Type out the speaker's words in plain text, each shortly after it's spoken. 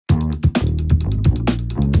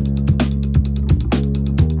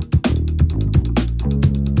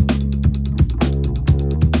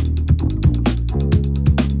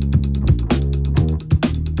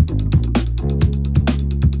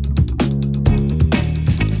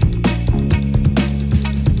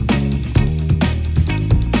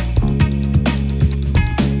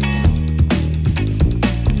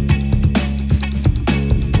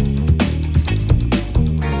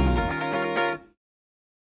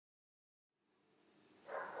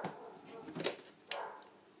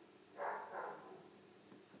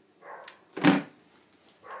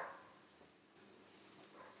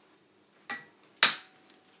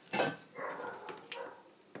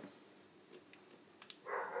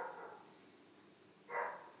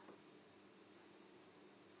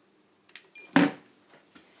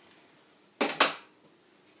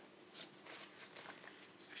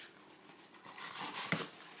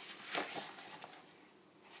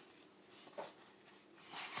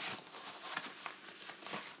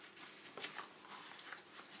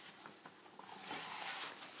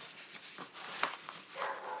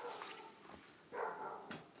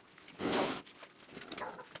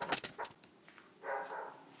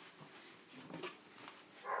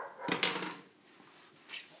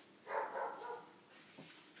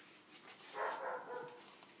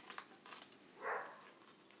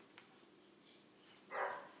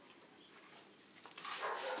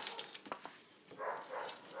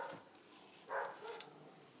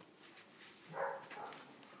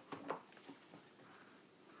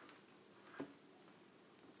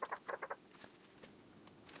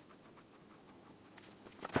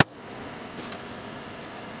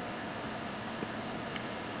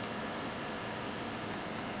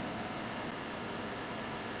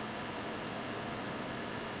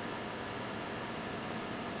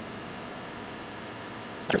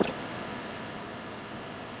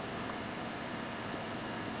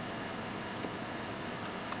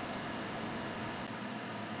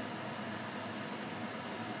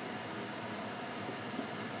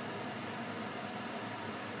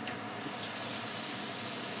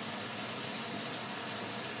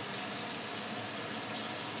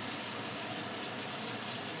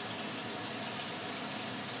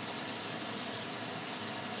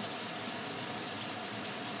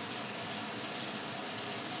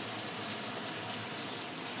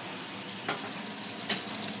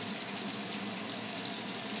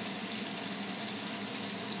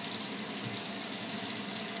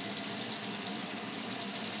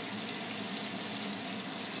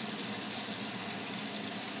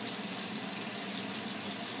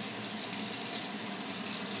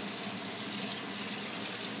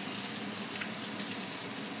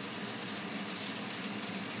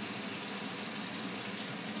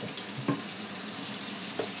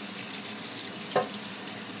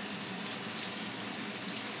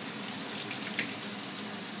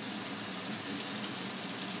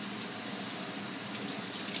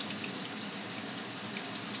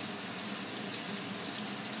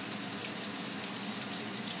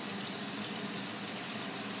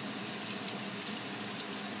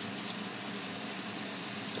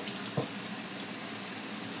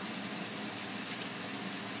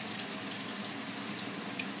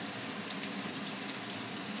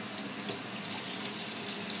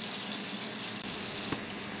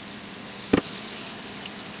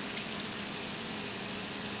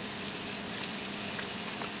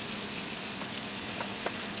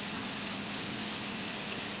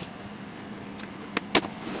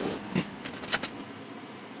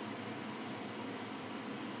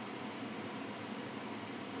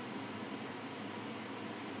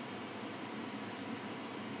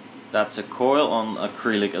That's a coil on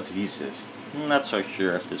acrylic adhesive. I'm not so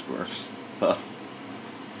sure if this works, but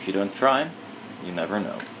if you don't try, you never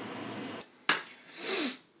know.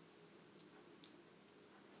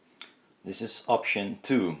 This is option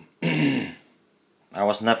 2. I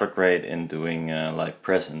was never great in doing like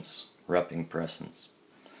presents, wrapping presents.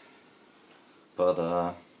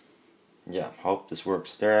 But yeah, hope this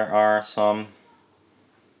works. There are some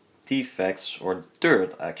defects or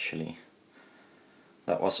dirt actually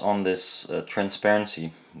that was on this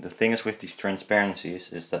transparency. The thing is with these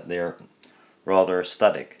transparencies is that they're rather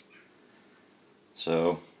static.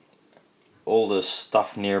 So all the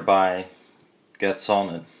stuff nearby gets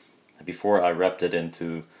on it before I wrapped it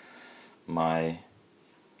into my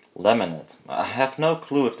laminate. I have no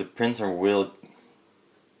clue if the printer will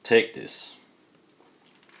take this.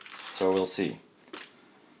 So we'll see.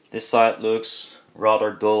 This side looks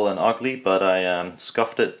rather dull and ugly, but I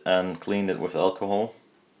scuffed it and cleaned it with alcohol.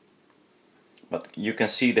 But you can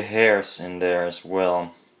see the hairs in there as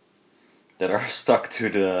well that are stuck to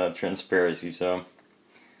the transparency, so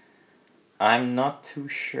I'm not too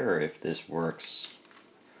sure if this works.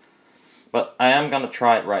 But I am gonna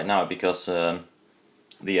try it right now because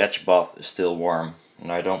the etch bath is still warm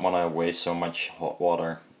and I don't want to waste so much hot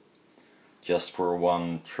water just for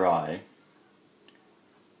one try.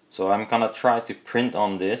 So I'm gonna try to print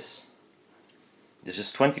on this. This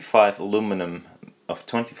is 25 micron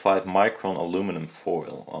aluminum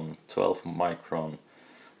foil on 12 micron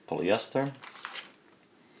polyester.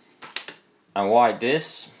 And why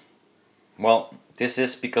this? Well, this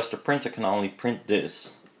is because the printer can only print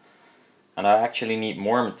this. And I actually need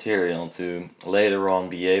more material to later on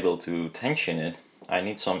be able to tension it. I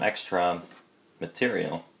need some extra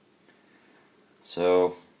material.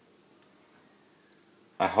 So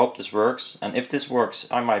I hope this works, and if this works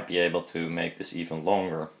I might be able to make this even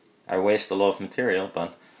longer. I waste a lot of material,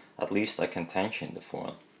 but at least I can tension the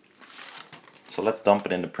foil. So let's dump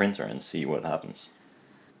it in the printer and see what happens.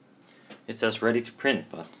 It says ready to print,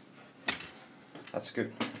 but that's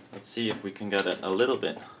good. Let's see if we can get it a little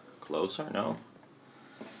bit closer. No?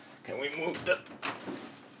 Can we move the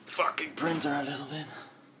fucking printer a little bit?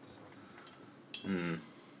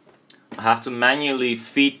 I have to manually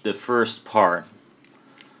feed the first part,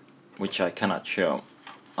 which I cannot show,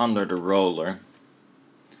 under the roller.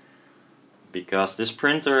 Because this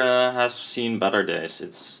printer has seen better days.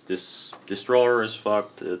 It's this roller is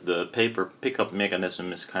fucked. The paper pickup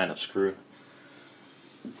mechanism is kind of screwed.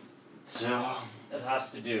 So it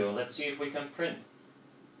has to do. Let's see if we can print.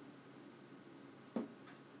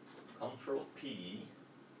 Control P.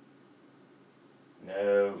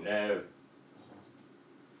 No.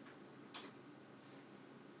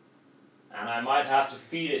 And I might have to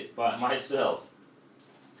feed it by myself.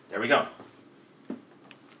 There we go.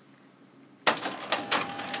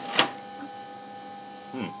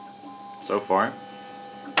 So far.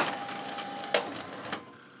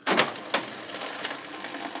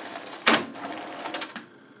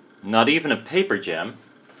 Not even a paper jam.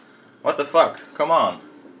 What the fuck? Come on.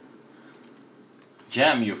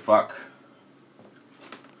 Jam, you fuck.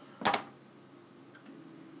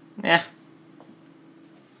 Yeah.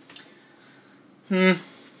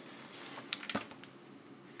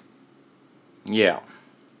 Yeah.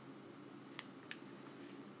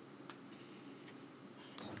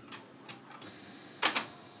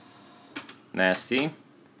 Nasty.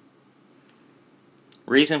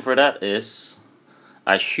 Reason for that is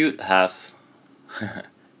I should have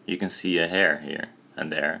you can see a hair here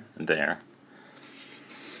and there and there.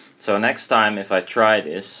 So next time if I try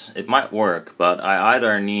this, it might work, but I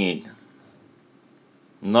either need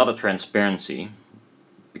not a transparency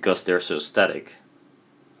because they're so static,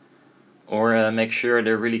 or make sure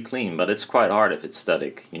they're really clean. But it's quite hard if it's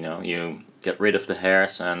static, you know. You get rid of the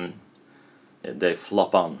hairs and they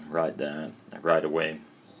flop on right away.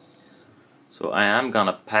 So I am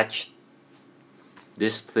gonna patch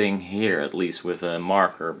this thing here at least with a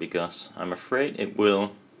marker, because I'm afraid it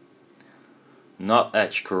will not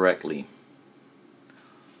etch correctly.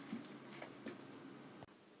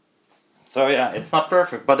 So yeah, it's not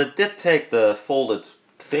perfect, but it did take the folded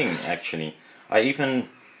thing actually. I didn't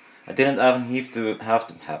even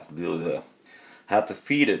had to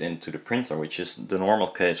feed it into the printer, which is the normal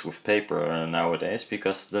case with paper nowadays,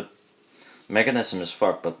 because the mechanism is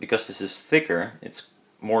fucked. But because this is thicker, it's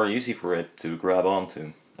more easy for it to grab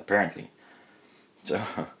onto, apparently. So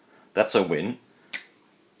that's a win.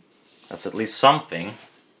 That's at least something.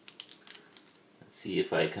 Let's see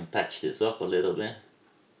if I can patch this up a little bit.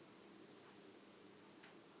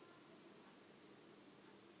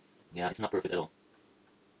 Yeah, it's not perfect at all.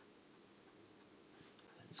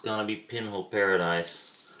 It's gonna be pinhole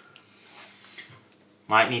paradise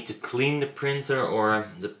Might need to clean the printer or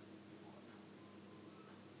the...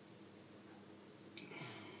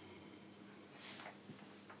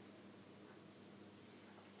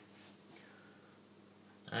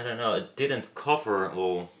 I don't know, it didn't cover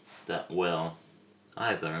all that well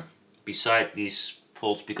either. Beside these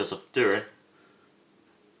folds because of dirt.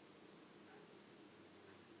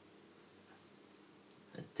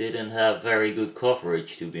 It didn't have very good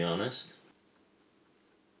coverage, to be honest.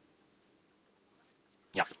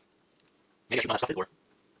 Yeah. Maybe I should not have stuffed it, or...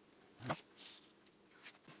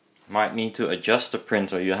 Might need to adjust the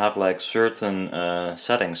printer. You have like certain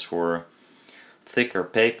settings for thicker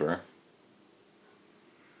paper.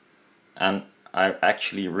 And I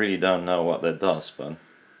actually really don't know what that does, but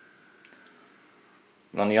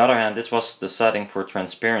on the other hand, this was the setting for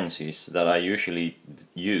transparencies that I usually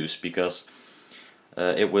use, because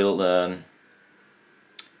it will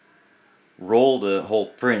roll the whole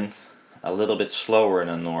print a little bit slower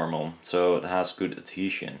than normal, so it has good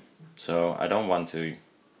adhesion. So I don't want to...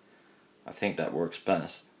 I think that works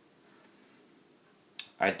best.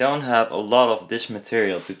 I don't have a lot of this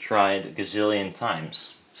material to try it a gazillion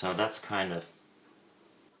times, so that's kind of...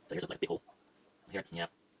 There's a like big hole here, yeah.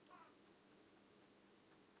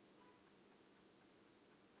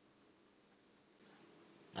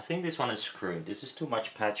 I think this one is screwed. This is too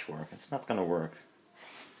much patchwork. It's not gonna work.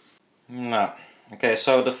 No. Okay,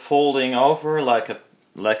 so the folding over like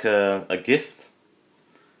a gift,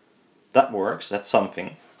 that works. That's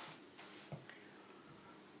something.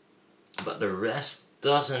 But the rest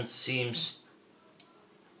doesn't seem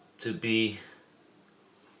to be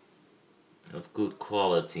of good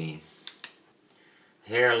quality.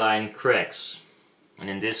 Hairline cracks, and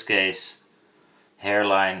in this case,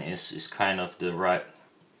 hairline is kind of the right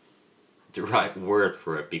word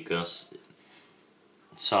for it, because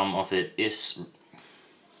some of it is,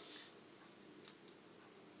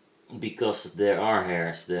 because there are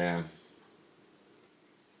hairs there.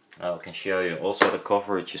 I can show you. Also, the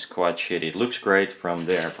coverage is quite shitty. It looks great from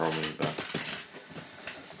there probably, but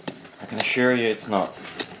I can assure you it's not.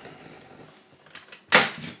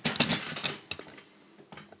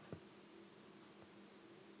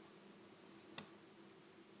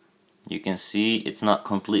 You can see it's not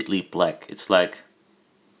completely black. It's like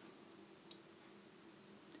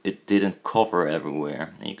it didn't cover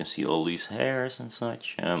everywhere, and you can see all these hairs and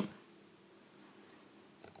such.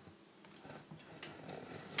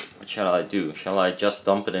 What shall I do? Shall I just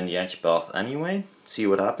dump it in the edge bath anyway? See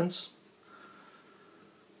what happens?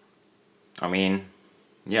 I mean,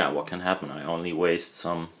 yeah, what can happen? I only waste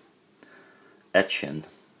some etchant.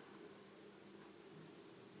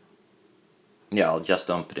 Yeah, I'll just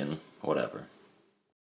dump it in, whatever.